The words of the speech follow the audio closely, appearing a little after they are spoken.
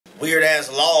weird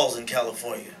ass laws in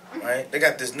California, right? They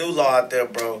got this new law out there,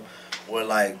 bro, where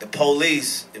like the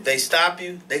police, if they stop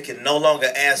you, they can no longer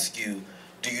ask you,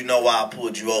 do you know why I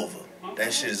pulled you over?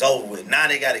 That shit is over with. Now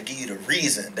they gotta give you the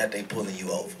reason that they pulling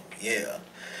you over. Yeah.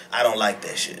 I don't like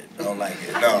that shit. I don't like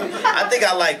it. No. I think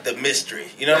I like the mystery.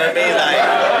 You know what I mean? Like,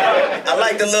 I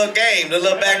like the little game, the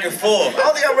little back and forth. I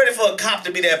don't think I'm ready for a cop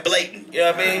to be that blatant. You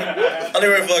know what I mean? I'm only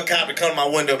ready for a cop to come to my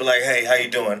window and be like, hey, how you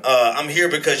doing? I'm here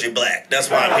because you're black. That's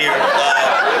why I'm here.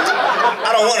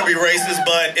 I don't want to be racist,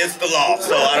 but it's the law,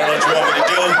 so I don't know what you want me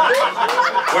to do.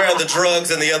 Where are the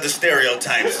drugs and the other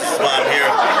stereotypes? That's why I'm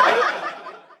here.